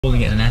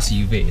calling it an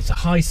SUV. It's a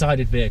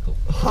high-sided vehicle.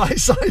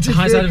 High-sided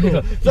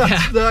vehicle.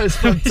 That is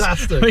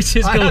fantastic. Which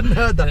is I cool. hadn't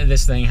heard that.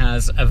 This thing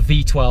has a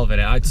V12 in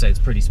it. I'd say it's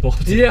pretty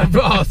sporty. Yeah,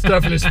 but it's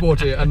definitely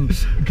sporty. And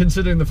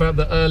considering the fact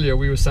that earlier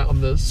we were sat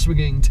on the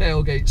swinging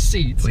tailgate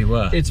seats, we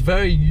were. It's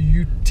very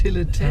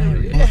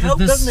utilitarian. Well, It helps,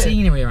 the doesn't it?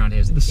 scenery around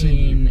here is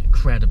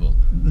incredible.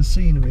 The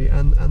scenery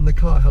and the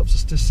car helps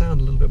us to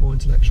sound a little bit more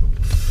intellectual.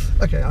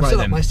 Okay, I've set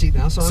up my seat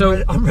now,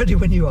 so I'm ready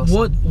when you are.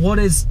 What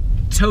is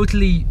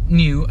totally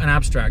new and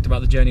abstract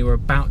about the journey we're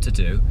about to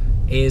do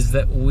is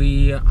that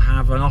we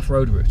have an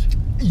off-road route.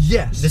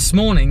 Yes. This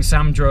morning,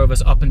 Sam drove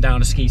us up and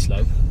down a ski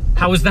slope.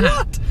 How was that?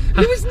 What?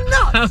 It was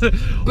nuts.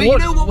 But you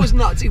know what was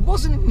nuts? It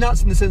wasn't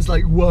nuts in the sense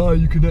like, wow,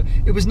 you can.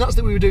 It was nuts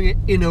that we were doing it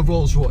in a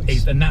Rolls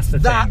Royce. And that's the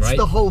thing, right? That's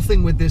the whole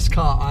thing with this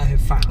car, I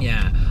have found.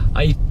 Yeah.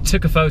 I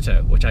took a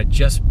photo, which I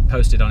just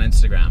posted on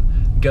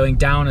Instagram, going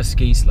down a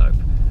ski slope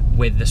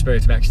with the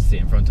Spirit of Ecstasy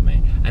in front of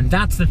me. And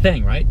that's the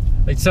thing, right?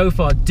 Like, so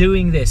far,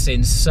 doing this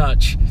in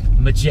such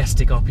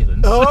majestic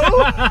opulence.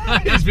 Oh,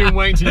 he's been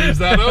waiting to use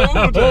that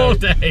all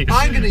day.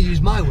 I'm going to use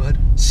my word,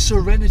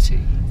 serenity.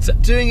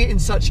 Doing it in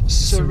such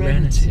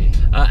serenity.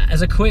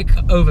 As a quick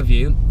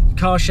overview,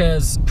 car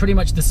shares pretty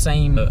much the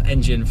same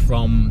engine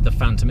from the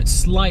Phantom. It's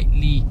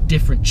slightly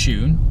different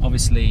tune.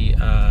 Obviously,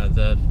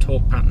 the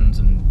torque patterns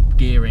and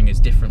gearing is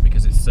different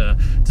because it's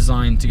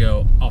designed to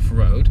go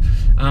off-road.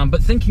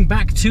 But thinking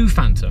back to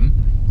Phantom,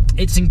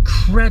 it's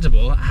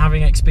incredible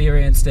having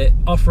experienced it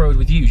off-road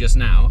with you just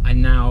now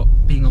and now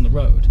being on the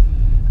road.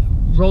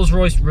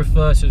 Rolls-Royce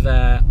refer to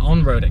their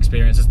on-road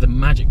experience as the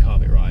magic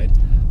carpet ride.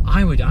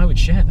 I would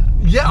share that.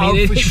 Yeah, I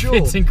mean, for sure.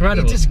 It's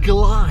incredible. It just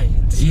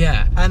glides.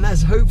 Yeah. And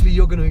as hopefully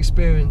you're going to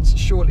experience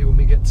shortly when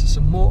we get to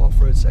some more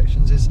off-road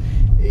sections, is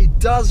it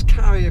does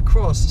carry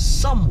across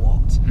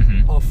somewhat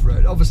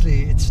off-road.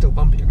 Obviously, it's still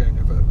bumpy. You're going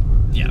over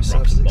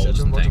rocks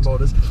and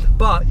boulders,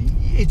 but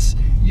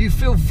you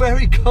feel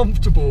very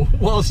comfortable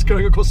whilst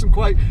going across some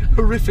quite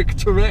horrific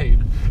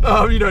terrain.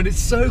 You know, and it's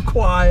so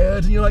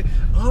quiet, and you're like,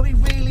 are we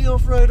really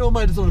off-road, or am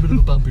I just on a bit of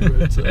a bumpy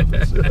road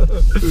surface?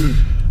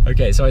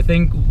 Okay, so I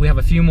think we have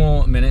a few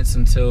more minutes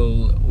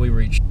until we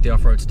reach the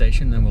off-road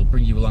station, and we'll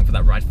bring you along for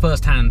that ride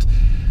firsthand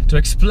to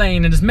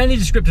explain in as many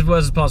descriptive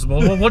words as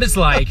possible what it's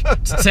like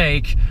to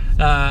take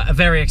a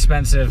very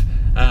expensive,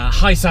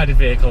 high-sided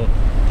vehicle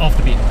off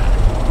the beaten path.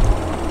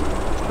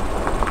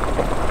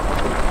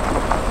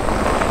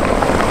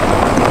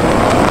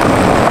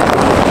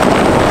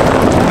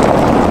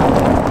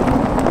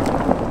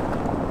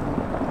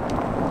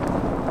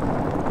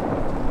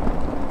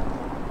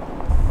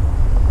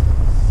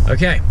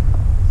 Okay,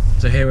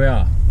 so here we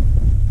are.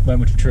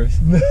 Moment of truth.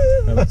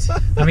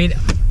 I mean,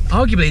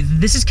 arguably,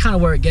 this is kind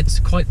of where it gets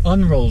quite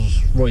un-Rolls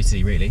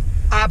Roycey, really.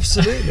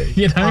 Absolutely.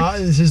 You know?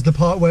 This is the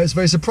part where it's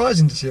very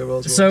surprising to see a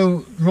Rolls Royce.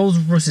 So, Rolls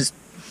Royce's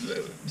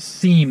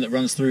theme that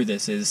runs through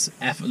this is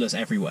effortless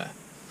everywhere.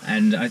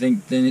 And I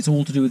think then it's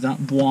all to do with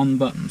that one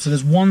button. So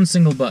there's one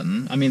single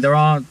button. I mean, there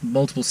are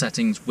multiple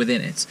settings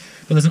within it,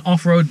 but there's an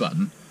off-road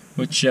button,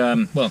 which,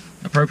 well,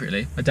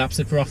 appropriately adapts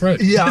it for off-road.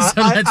 Yeah,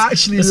 so I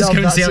actually love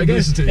that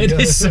simplicity. It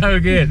is so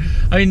good.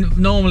 I mean,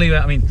 normally,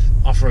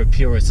 off-road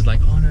purists are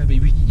like, oh no, but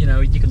you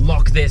know, you can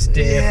lock this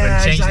diff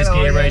and change this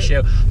gear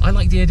ratio. I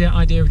like the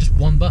idea of just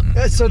one button.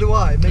 Yeah, so do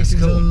I. It makes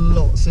it a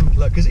lot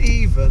simpler. Because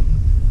even,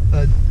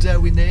 dare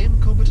we name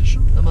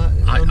competition? Am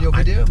I on your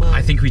video?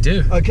 I think we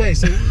do. Okay,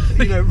 so,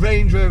 you know,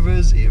 Range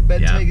Rovers,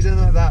 bed takers, anything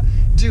like that,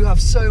 do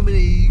have so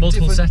many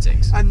multiple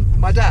settings. And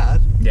my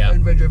dad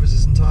owned Range Rovers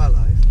his entire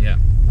life. Yeah.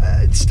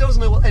 Still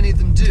doesn't know what any of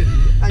them do,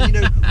 and you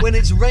know, when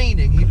it's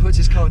raining, he puts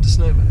his car into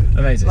snow mode.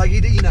 Amazing. Like,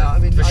 you know, I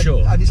mean, for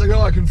sure. And he's like,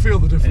 oh, I can feel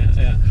the difference.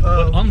 Yeah.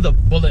 But on the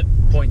bullet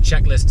point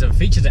checklist of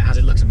features it has,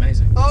 it looks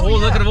amazing. Oh,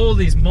 look at all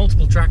these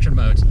multiple traction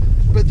modes.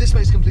 But this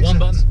makes complete sense.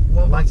 One button.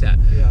 I like that.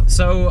 Yeah.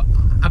 So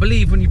I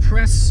believe when you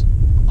press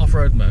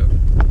off-road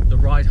mode, the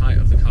ride height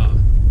of the car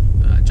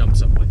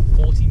jumps up by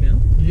 40 mil.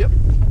 Yep.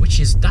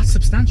 That's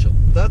substantial.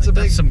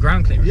 That's some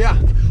ground clearance. Yeah.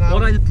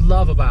 What I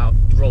love about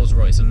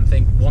Rolls-Royce, and I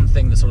think one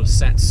thing that sort of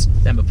sets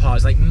them apart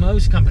is, like,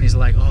 most companies are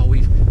like, oh,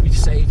 we've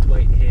saved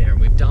weight here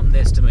and we've done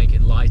this to make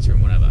it lighter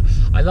and whatever.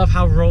 I love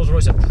how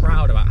Rolls-Royce are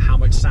proud about how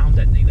much sound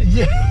deadening they do.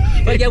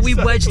 Yeah. Like, we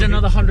wedged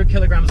another 100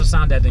 kilograms of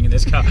sound deadening in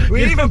this car.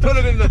 We even put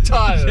it in the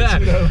tyres. Yeah.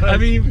 You know, I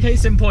mean,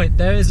 case in point,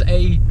 there is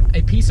a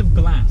piece of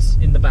glass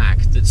in the back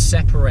that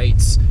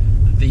separates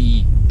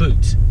the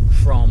boot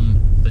from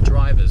the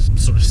driver's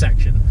sort of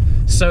section,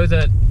 so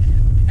that,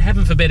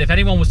 heaven forbid, if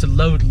anyone was to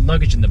load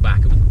luggage in the back,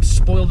 it would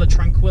spoil the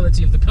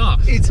tranquility of the car.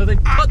 So they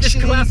put this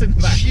glass in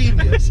the back.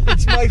 Genius.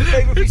 It's my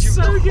favourite feature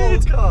of the whole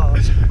car.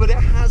 But it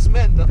has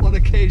meant that on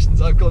occasions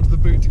I've gone to the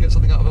boot to get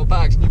something out of our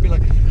bags, and you've been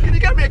like, can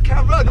you get me a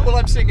camera? And all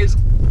I'm saying is,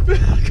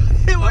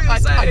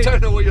 I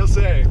don't know what you're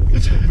saying.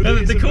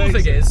 But the cool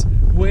thing is,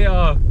 we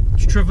are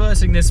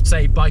traversing this,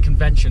 say, by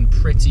convention,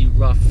 pretty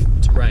rough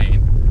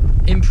terrain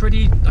in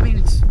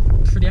it's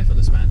pretty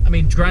effortless, man. I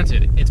mean,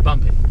 granted, it's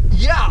bumpy.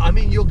 Yeah, I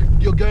mean, you're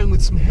going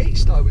with some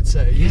haste, I would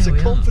say. It's a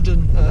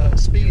confident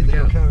speed that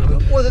you're carrying.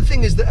 Well, the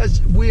thing is that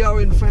as we are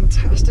in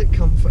fantastic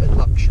comfort and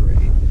luxury,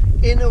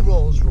 in a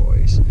Rolls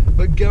Royce,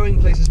 but going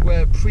places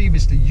where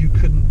previously you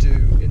couldn't do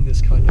in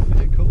this kind of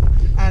vehicle.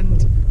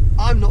 And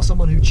I'm not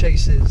someone who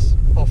chases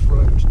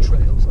off-road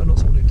trails. I'm not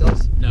someone who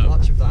does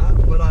much of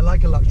that, but I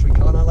like a luxury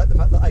car, and I like the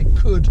fact that I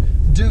could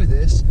do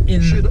this.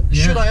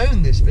 Should I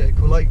own this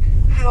vehicle? Like,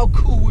 how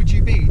cool would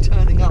you be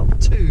turning up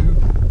to,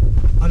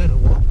 I don't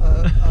know what,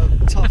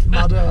 a Tough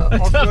Mudder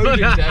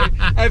off-roading day?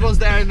 Everyone's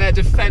there in their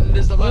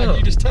Defenders, and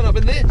you just turn up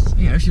in this.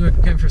 You know, if you were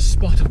going for a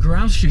spot of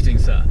grouse shooting,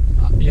 sir,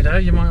 you know,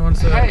 you might want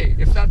to. Hey,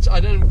 if that's, I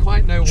don't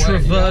quite know where.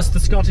 Traverse the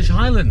Scottish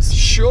Highlands.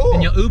 Sure.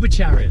 In your Uber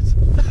chariot.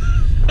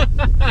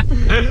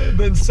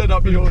 Then set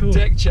up your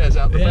deck chairs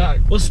out the back.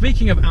 Well,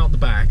 speaking of out the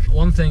back,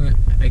 one thing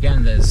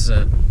again there's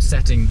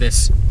setting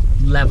this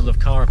level of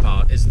car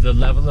apart is the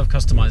level of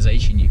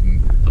customization you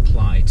can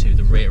apply to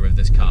the rear of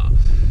this car.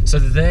 So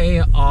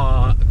they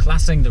are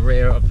classing the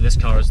rear of this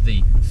car as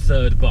the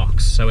third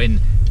box. So in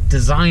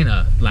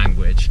designer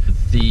language,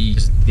 the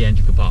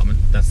engine compartment,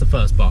 that's the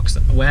first box.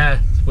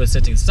 Where we're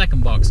sitting, the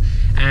second box,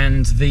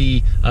 and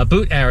the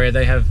boot area,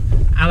 they have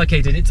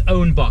allocated its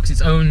own box,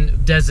 its own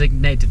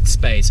designated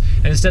space.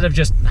 And instead of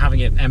just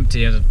having it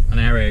empty as an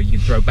area you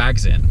can throw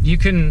bags in, you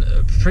can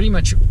pretty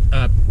much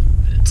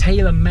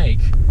tailor-make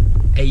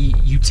a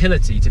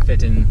utility to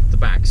fit in the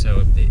back.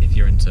 So if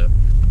you're into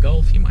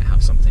golf, you might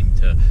have something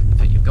to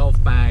fit your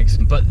golf bags.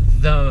 But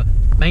the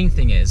main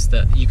thing is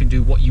that you can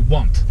do what you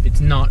want.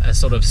 It's not a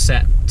sort of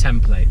set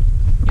template.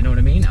 You know what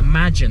I mean?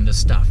 Imagine the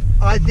stuff.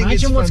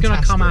 Imagine what's going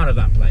to come out of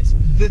that place.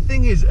 The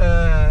thing is,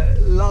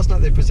 last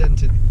night they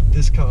presented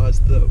this car as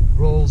the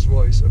Rolls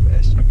Royce of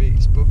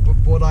SUVs, but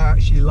what I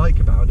actually like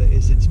about it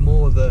is it's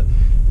more the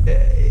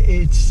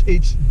it's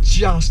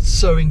just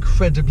so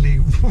incredibly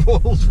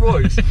Rolls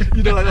Royce.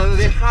 You know, like,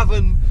 they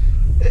haven't.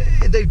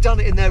 They've done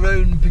it in their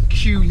own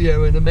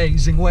peculiar and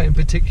amazing way, in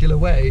particular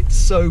way. It's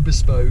so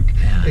bespoke.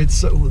 Yeah. It's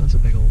so. Oh, that's a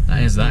big old.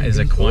 That is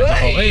a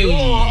quite.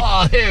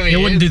 You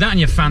wouldn't do that in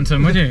your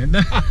Phantom, would you?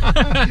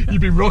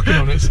 You'd be rocking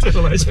on it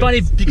still. It's funny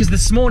because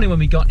this morning when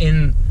we got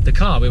in the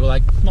car, we were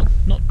like, not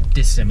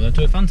dissimilar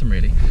to a Phantom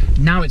really.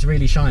 Now it's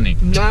really shining.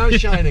 Now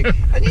it's shining,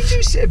 and you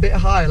do sit a bit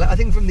higher. Like, I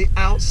think from the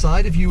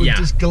outside, if you were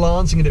just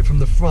glancing at it from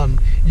the front,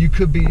 you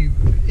could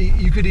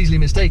easily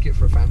mistake it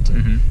for a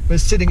Phantom.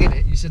 But sitting in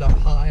it, you sit up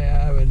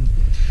higher. And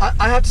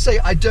I have to say,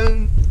 I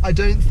don't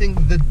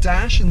think the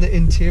dash and the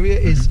interior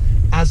is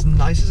as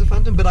nice as a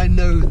Phantom, but I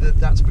know that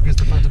that's because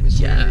the Phantom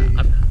is really...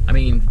 I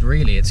mean,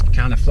 really, it's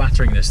kind of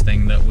flattering, this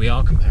thing, that we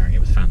are comparing it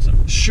with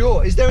Phantom.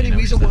 Sure. Is there any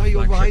reason why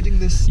you're riding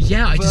this?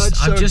 Yeah, I'm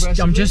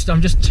just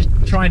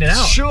trying it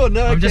out. Sure,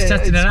 no, I'm just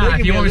testing it out.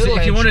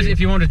 If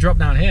you want to drop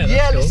down here,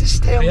 yeah, let's just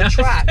stay on the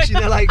tracks. You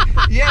know, like,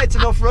 yeah, it's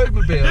an off-road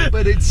mobile,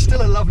 but it's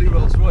still a lovely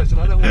Rolls Royce,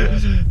 and I don't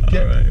want to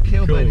get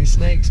killed by any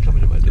snakes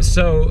coming to my door.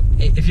 So,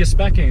 if you're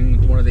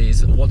speccing one of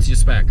these, what's your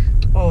spec?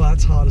 Oh,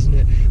 that's hard, isn't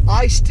it?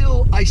 I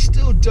still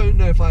don't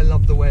know if I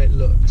love the way it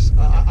looks.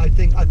 I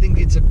think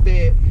it's a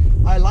bit.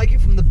 I like it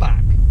from the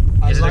back.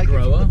 Is it a grower?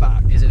 It from the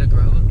back. Is it a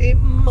grower? It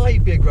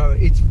might be a grower.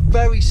 It's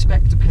very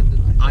spec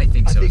dependent. I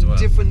think so as well.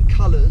 Different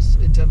colours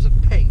in terms of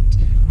paint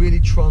really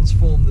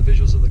transform the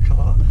visuals of the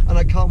car, and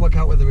I can't work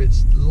out whether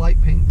it's light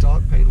paint,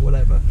 dark paint,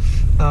 whatever.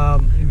 Here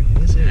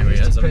he is. Here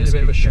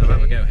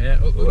we go.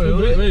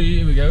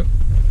 Here we go.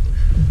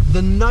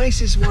 The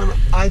nicest one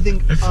I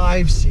think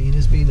I've seen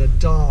has been a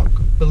dark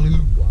blue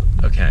one.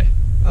 Okay.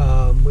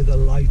 With a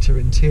lighter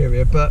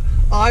interior, but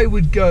I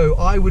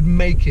would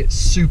make it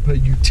super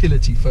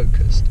utility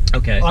focused.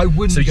 Okay. I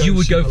wouldn't. So you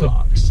would go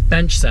for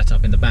bench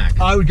setup in the back.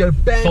 I would go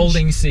bench,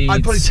 folding seats.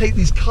 I'd probably take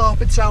these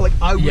carpets out. Like,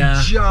 I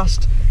would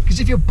just, because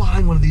if you're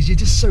buying one of these, you're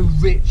just so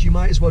rich. You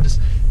might as well just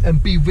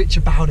be rich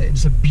about it and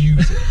just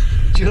abuse it.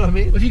 Do you know what I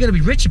mean? Well, if you're going to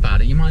be rich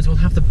about it, you might as well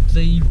have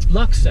the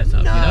Lux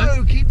setup. No,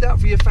 you know? Keep that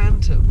for your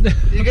Phantom.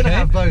 You're going to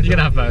have both. You're going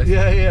to have both.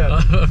 Yeah,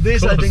 yeah.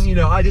 This, I think,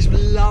 I just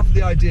love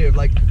the idea of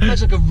like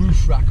there's like a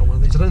roof rack on one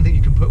of these. I don't think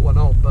you can put one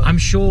on, but I'm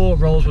sure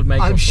Rolls would make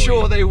one. I'm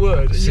sure they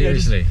would.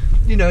 Seriously.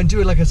 And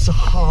do it like a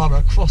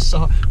Sahara, cross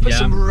Sahara, put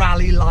some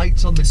rally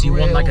lights on the grill. You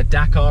want like a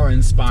Dakar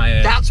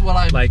inspired. That's what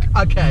I'm like.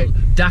 Okay.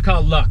 Dakar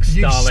Lux,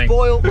 darling. You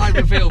spoiled my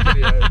reveal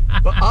video,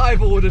 but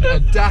I've ordered a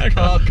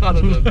Dakar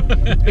Cullinan.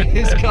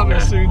 It's coming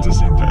soon to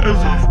Cindy.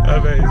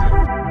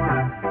 Amazing.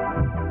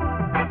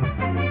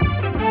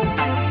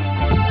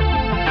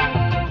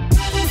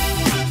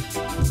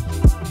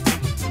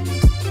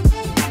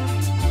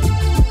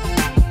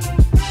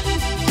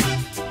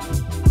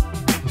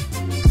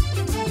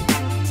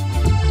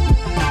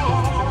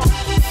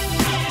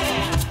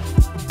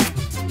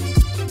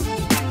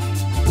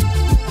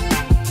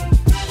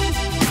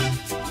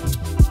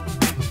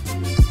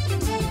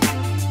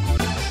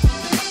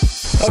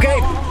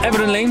 Okay,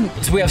 Evidently,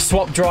 so we have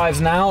swapped drives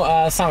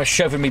now. Sam is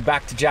chauffeuring me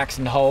back to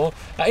Jackson Hole.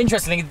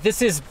 Interestingly,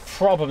 this is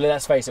probably,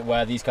 let's face it,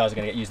 where these cars are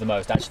going to get used the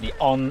most, actually,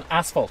 on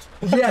asphalt.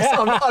 Yes,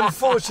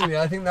 unfortunately,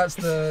 I think that's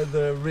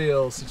the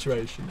real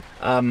situation.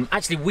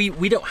 Actually,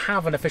 we don't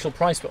have an official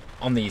price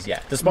on these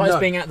yet. Despite us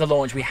being at the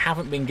launch, we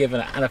haven't been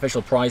given an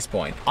official price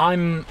point.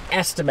 I'm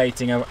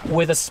estimating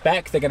with a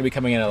spec, they're going to be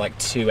coming in at like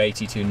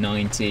 280,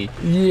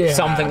 290,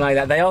 something like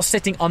that. They are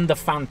sitting under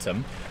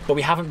Phantom, but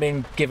we haven't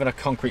been given a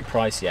concrete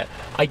price yet.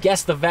 I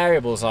guess the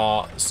variables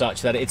are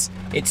such that it's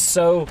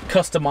so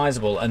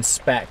customizable and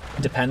spec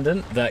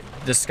dependent that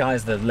the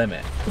sky's the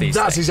limit.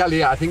 That's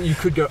exactly it. I think you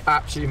could go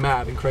absolutely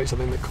mad and create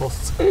something that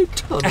costs a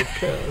ton of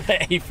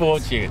cash. A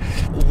fortune.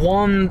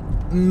 One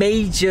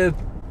major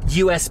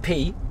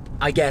USP,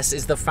 I guess,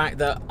 is the fact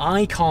that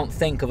I can't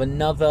think of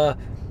another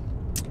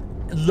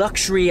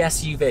luxury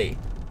SUV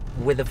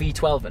with a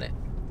V12 in it.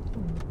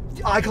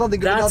 I can't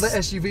think of another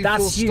SUV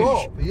full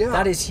stop. Yeah.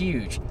 That is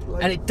huge.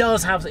 Like, and it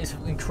does have, it's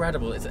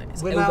incredible. It's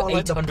over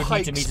 800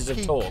 Newton meters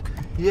of torque.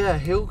 Yeah,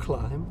 hill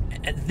climb.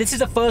 And this is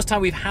the first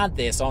time we've had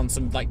this on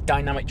some like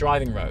dynamic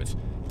driving roads.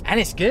 And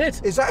it's good.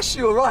 It's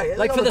actually all right.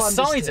 Like for the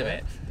size of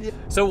it. Yeah.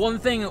 So one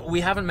thing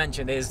we haven't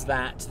mentioned is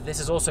that this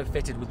is also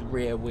fitted with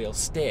rear wheel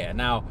steer.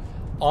 Now,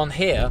 on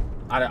here,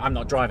 I'm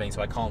not driving,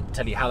 so I can't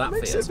tell you how that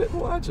feels. Makes it a bit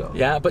more agile.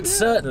 Yeah, but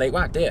certainly,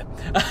 wow, dear.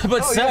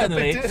 But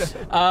certainly,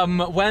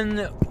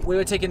 when we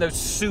were taking those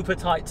super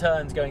tight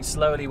turns, going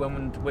slowly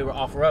when we were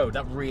off-road,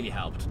 that really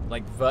helped.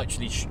 Like,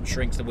 virtually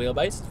shrinks the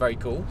wheelbase. It's very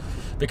cool.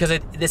 Because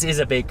this is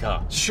a big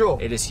car.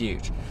 Sure. It is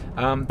huge.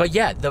 But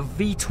yeah, the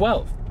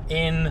V12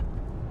 in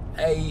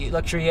a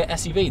luxury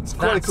SUV. It's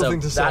quite a cool thing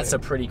to say. That's a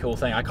pretty cool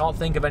thing. I can't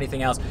think of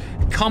anything else.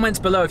 Comments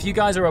below if you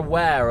guys are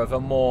aware of a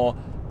more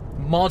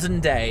modern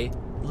day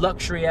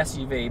luxury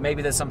SUV.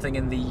 Maybe there's something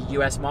in the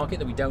US market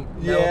that we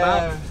don't know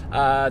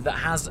about that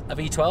has a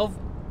V12.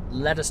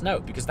 Let us know,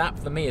 because that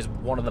for me is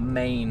one of the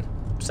main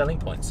selling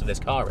points of this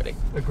car, really.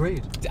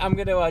 Agreed. I'm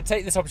going to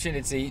take this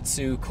opportunity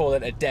to call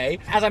it a day.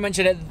 As I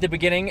mentioned at the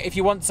beginning, if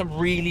you want some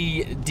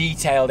really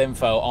detailed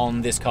info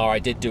on this car, I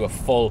did do a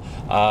full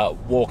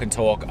walk and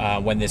talk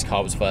when this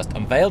car was first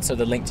unveiled, so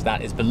the link to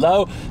that is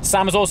below.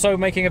 Sam is also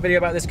making a video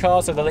about this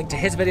car, so the link to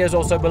his video is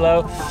also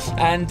below.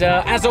 And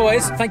as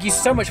always, thank you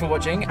so much for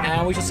watching,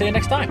 and we shall see you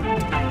next time.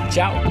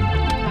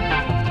 Ciao.